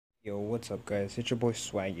Yo, what's up guys? It's your boy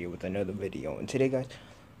Swaggy with another video. And today guys,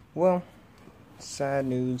 well, sad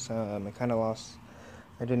news, I kinda lost.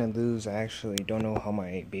 I didn't lose. I actually don't know how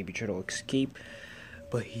my baby turtle escaped,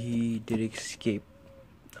 but he did escape.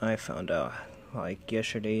 I found out like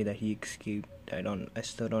yesterday that he escaped. I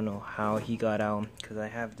still don't know how he got out, because I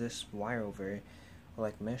have this wire over it,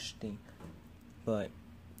 like mesh thing. But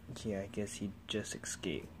yeah, I guess he just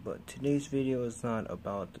escaped. But today's video is not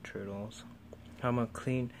about the turtles. I'm gonna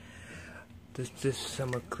clean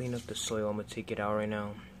I'm gonna clean up the soil. I'm gonna take it out right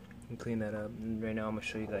now and clean that up. And right now I'm gonna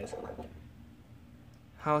show you guys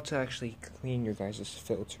how to actually clean your guys'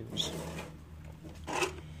 filters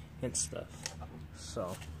and stuff.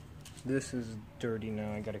 So this is dirty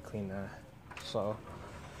now. I gotta clean that. So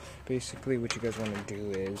basically what you guys want to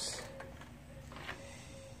do is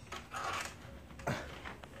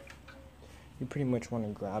you pretty much want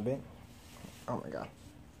to grab it. Oh my god,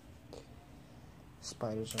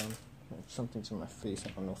 spiders on. Something's in my face. I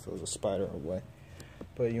don't know if it was a spider or what.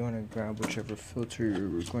 But you want to grab whichever filter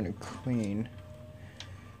you're going to clean.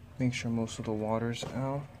 Make sure most of the water's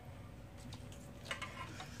out.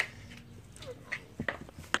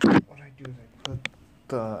 What I do is I put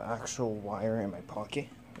the actual wire in my pocket.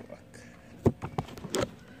 Look.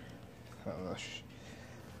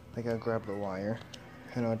 Like I grab the wire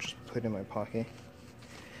and I'll just put it in my pocket.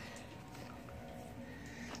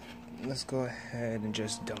 Let's go ahead and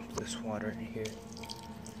just dump this water in here.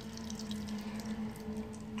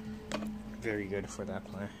 Very good for that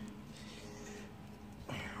plant,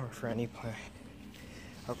 or for any plant.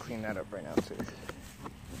 I'll clean that up right now too.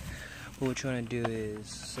 But what you want to do is,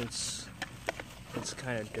 since it's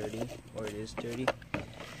kind of dirty, or it is dirty,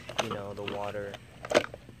 you know, the water,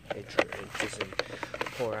 it doesn't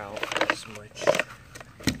pour out as much.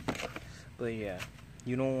 But yeah,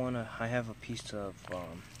 you don't want to. I have a piece of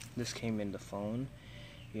this came in the phone,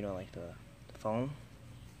 you know, like the phone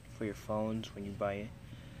for your phones when you buy it.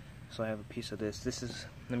 So I have a piece of this.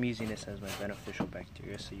 I'm using this as my beneficial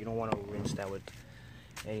bacteria, so you don't want to rinse that with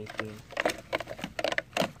anything.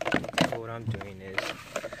 So what I'm doing is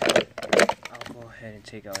I'll go ahead and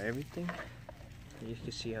take out everything. You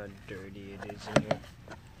can see how dirty it is in here.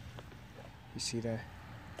 You see that?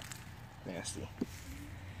 Nasty.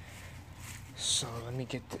 So let me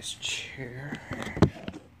get this chair.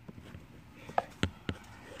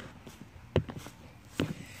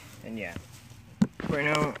 And yeah, right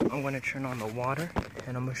now I'm going to turn on the water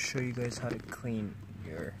and I'm going to show you guys how to clean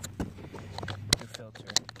your filter.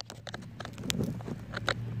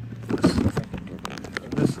 Let's see if I can do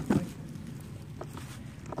this.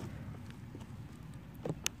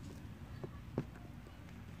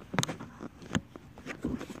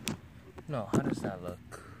 No, how does that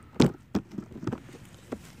look?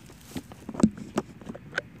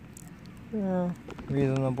 Yeah,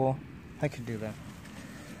 reasonable. I could do that.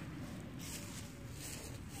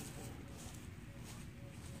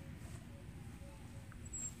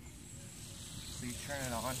 So you turn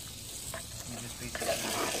it on, you just basically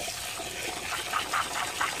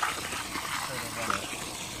sort of want to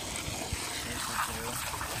rinse it through.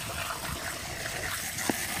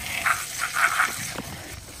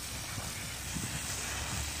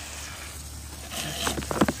 Just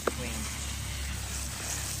so it's clean.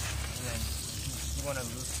 And then you want to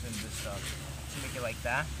loosen this up to make it like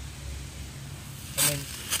that. And then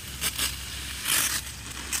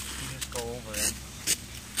you just go over it.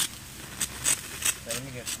 So let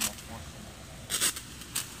me get some more force in it.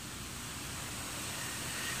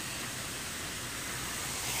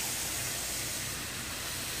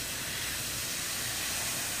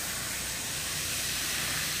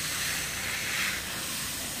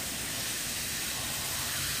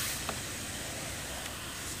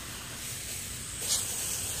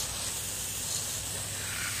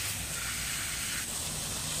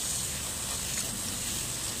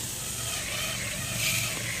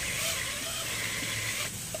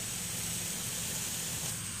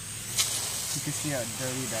 You can see how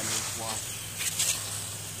dirty that is. Watch.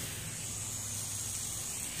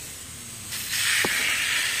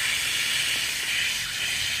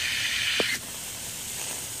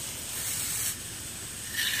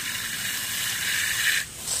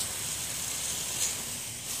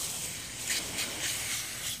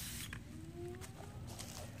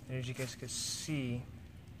 And as you guys can see,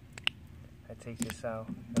 I take this out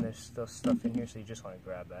and there's still stuff in here, so you just want to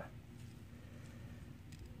grab that.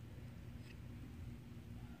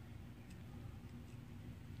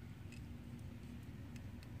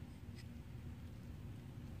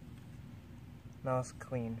 Now it's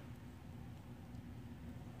clean.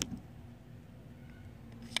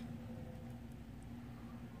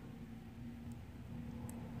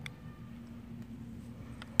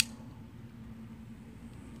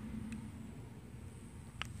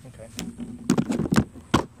 Okay.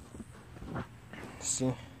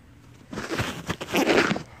 See?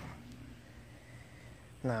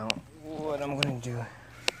 Now, what I'm gonna do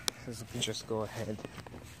is just go ahead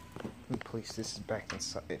and place this back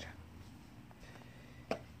inside.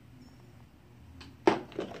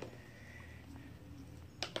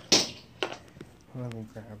 Let me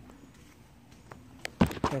grab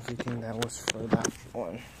everything that was for that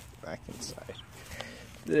one back inside.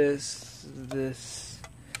 This,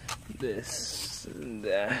 and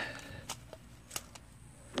that.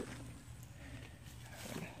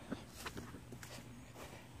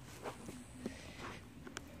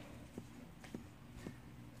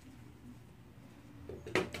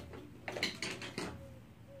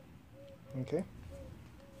 Okay,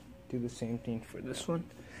 do the same thing for this one.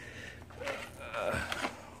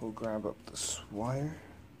 We'll grab up this wire.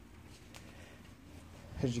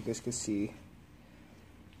 As you guys can see,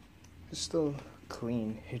 it's still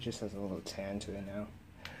clean. It just has a little tan to it now,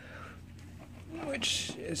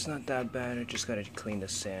 which is not that bad. I just gotta clean the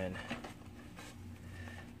sand.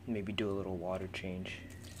 Maybe do a little water change.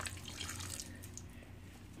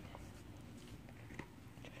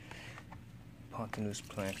 Pontoonoo's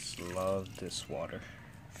plants love this water.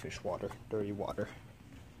 Fish water, dirty water.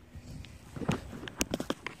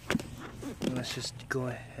 Let's just go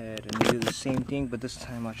ahead and do the same thing, but this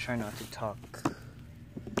time I'll try not to talk.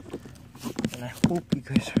 And I hope you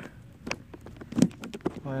guys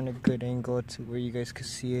are on a good angle to where you guys can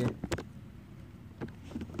see it.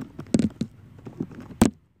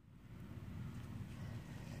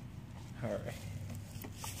 Alright.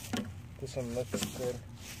 This one looks good.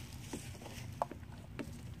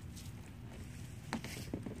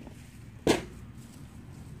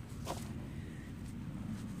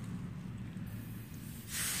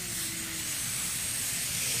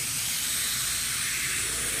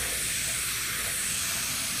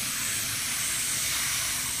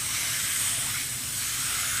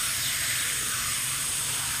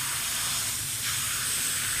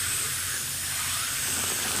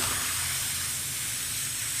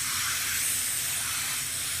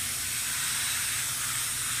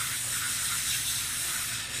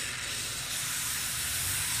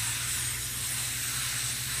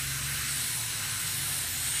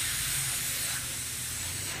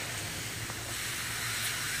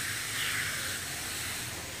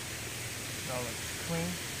 All looks clean.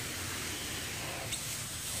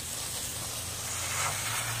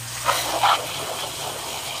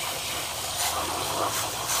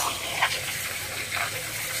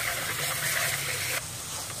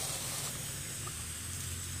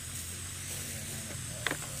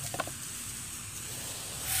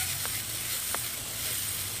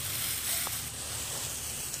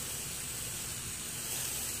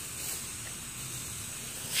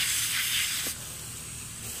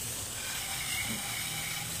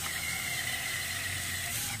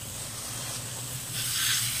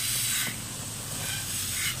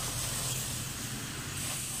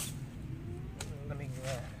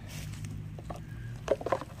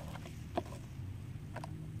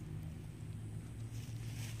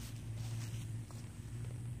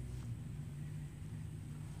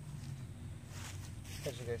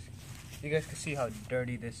 As you guys can see how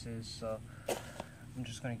dirty this is, so I'm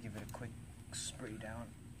just gonna give it a quick spray down.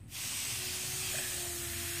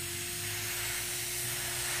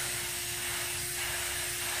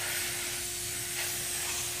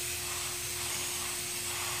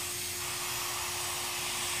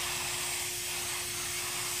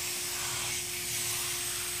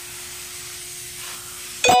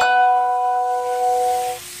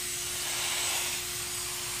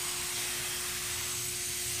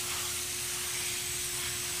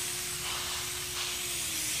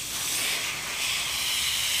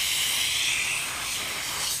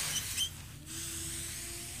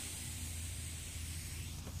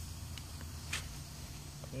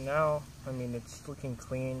 Now, I mean, it's looking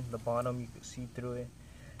clean. The bottom, you can see through it.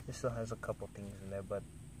 It still has a couple things in there, but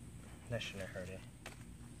that shouldn't hurt it.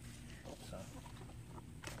 So,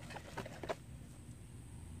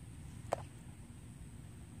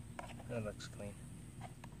 that looks clean.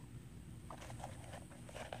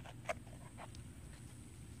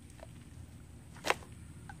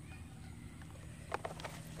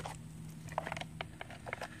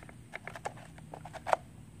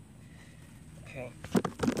 Okay.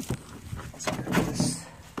 Let's grab this.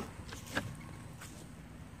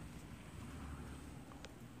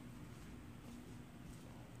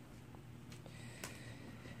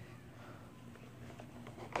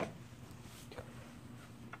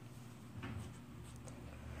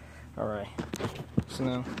 Alright, so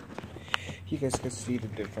now you guys can see the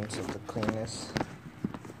difference of the cleanness.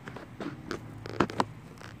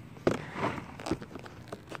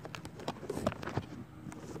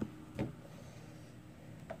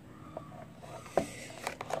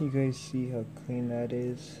 You guys see how clean that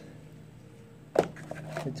is?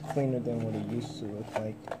 It's cleaner than what it used to look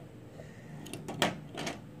like.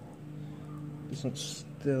 This one's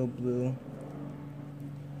still blue.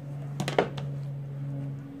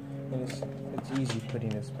 And it's easy putting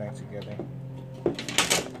this back together.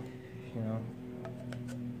 You know?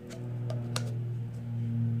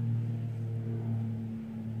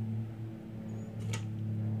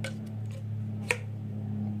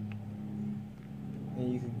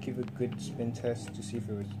 And you could give a good spin test to see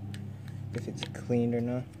if it's clean or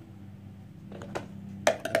not.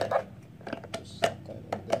 Just set that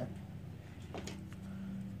in there.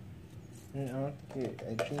 And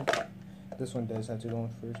I think this one does have to go in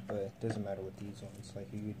first, but it doesn't matter with these ones. Like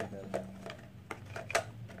you could do them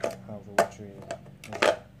however which way.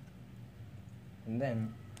 And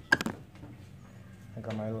then I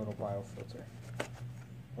got my little biofilter,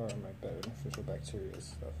 or my beneficial bacteria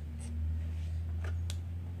stuff.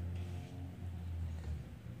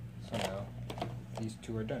 So now these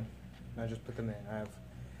two are done. Now just put them in.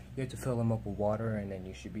 You have to fill them up with water, and then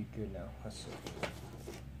you should be good now. Let's see.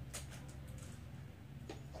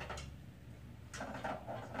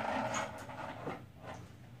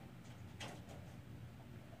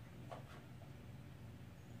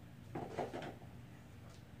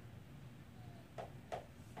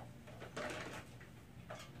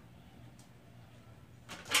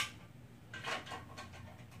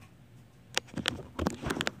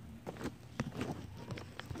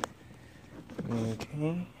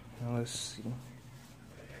 Okay, now let's see.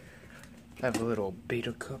 I have a little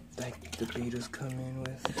beta cup that the betas come in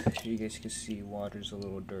with. You guys can see water's a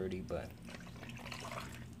little dirty, but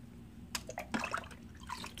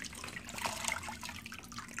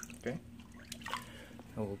okay.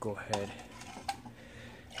 Now we'll go ahead,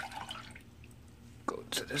 go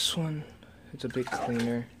to this one. It's a bit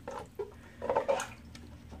cleaner.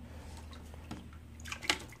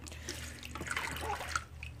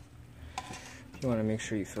 You want to make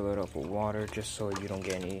sure you fill it up with water just so you don't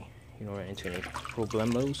run into any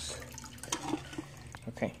problemos.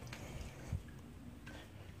 Okay.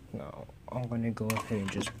 Now I'm going to go ahead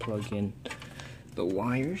and just plug in the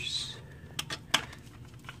wires.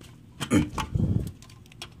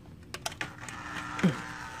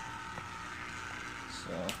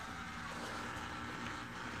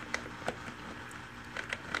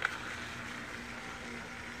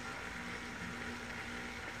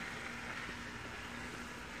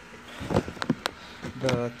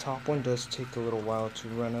 The top one does take a little while to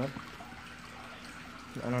run up.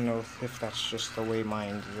 I don't know if that's just the way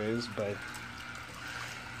mine is, but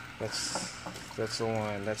that's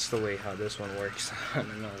the way how this one works. I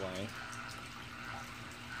don't know why.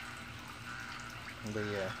 But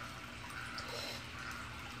yeah.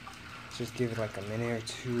 Just give it like a minute or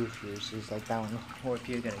two if yours is like that one. Or if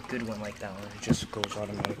you get a good one like that one, it just goes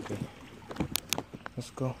automatically. Let's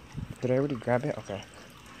go. Did I already grab it? Okay.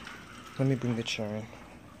 Let me bring the chair in.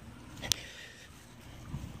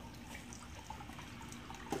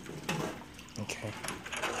 Okay.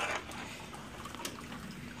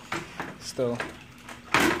 It's still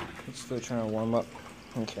trying to warm up.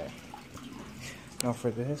 Okay. Now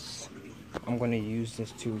for this, I'm going to use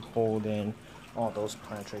this to hold in all those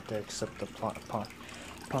plants right there, except the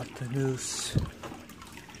Potanus.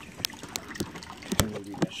 And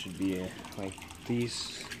maybe that should be it. Like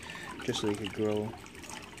these, just so they could grow.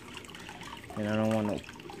 And I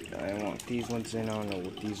want these ones in. I don't know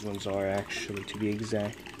what these ones are actually, to be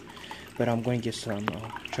exact. But I'm going to get some,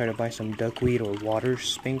 try to buy some duckweed or water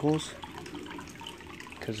spangles.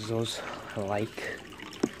 Because those I like.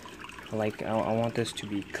 I want this to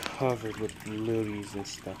be covered with lilies and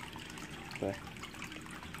stuff. But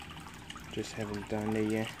just haven't done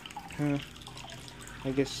it yet.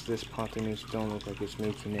 I guess this Potanus don't look like it's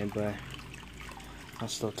making it, but I'll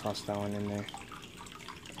still toss that one in there.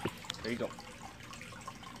 There you go.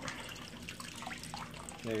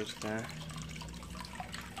 There's that.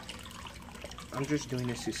 I'm just doing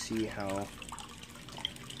this to see how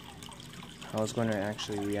it's going to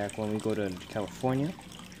actually react when we go to California.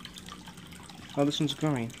 Oh, this one's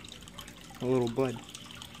growing. A little bud.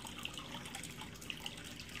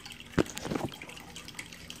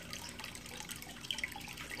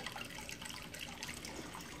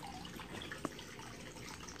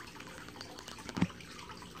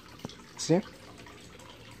 See?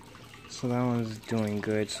 So that one's doing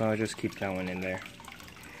good, so I'll just keep that one in there.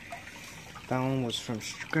 That one was from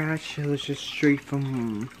scratch. It was just straight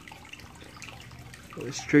from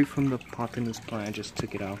the Potanus plant. I just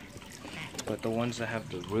took it out. But the ones that have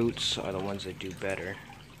the roots are the ones that do better.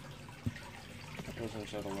 Those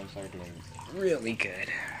ones are the ones that are doing really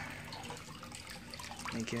good.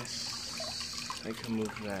 I guess I can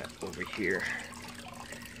move that over here.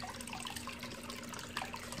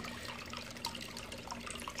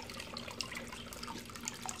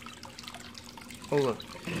 Oh look,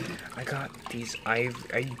 I got these, I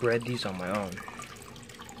bred these on my own.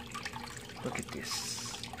 Look at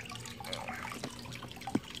this.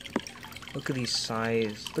 Look at these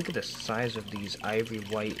size, look at the size of these ivory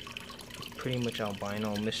white, pretty much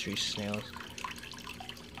albino mystery snails.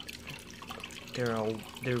 They're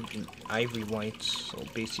ivory whites, so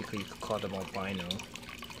basically you could call them albino.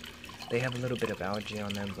 They have a little bit of algae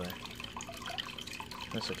on them, but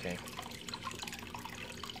that's okay.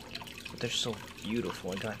 They're so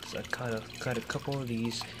beautiful. I got a couple of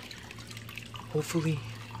these. Hopefully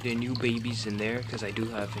they're new babies in there, because I do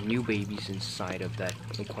have new babies inside of that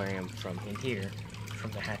aquarium from in here,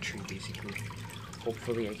 from the hatchery basically.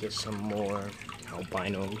 Hopefully I get some more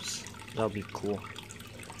albinos. That'll be cool.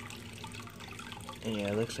 And yeah,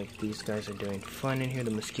 it looks like these guys are doing fun in here,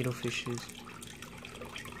 the mosquito fishes.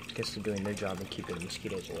 I guess they're doing their job and keeping the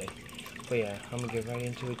mosquitoes away. But yeah, I'm gonna get right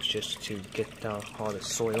into it just to get down all the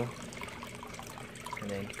soil and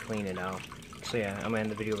then clean it out. So yeah, I'm gonna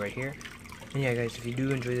end the video right here. And yeah guys, if you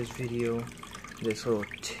do enjoy this video, this little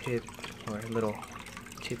tip or little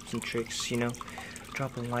tips and tricks, you know,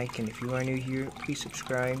 drop a like, and if you are new here, please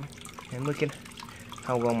subscribe. And look at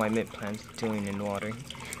how well my mint plant's doing in water.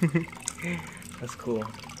 That's cool.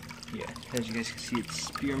 Yeah, as you guys can see, it's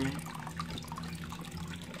spearmint.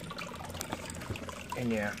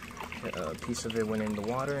 And yeah, a piece of it went in the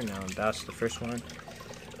water, and now that's the first one.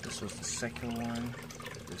 This was the second one.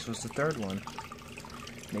 This was the third one.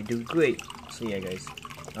 They do great. So yeah guys,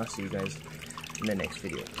 I'll see you guys in the next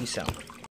video. Peace out.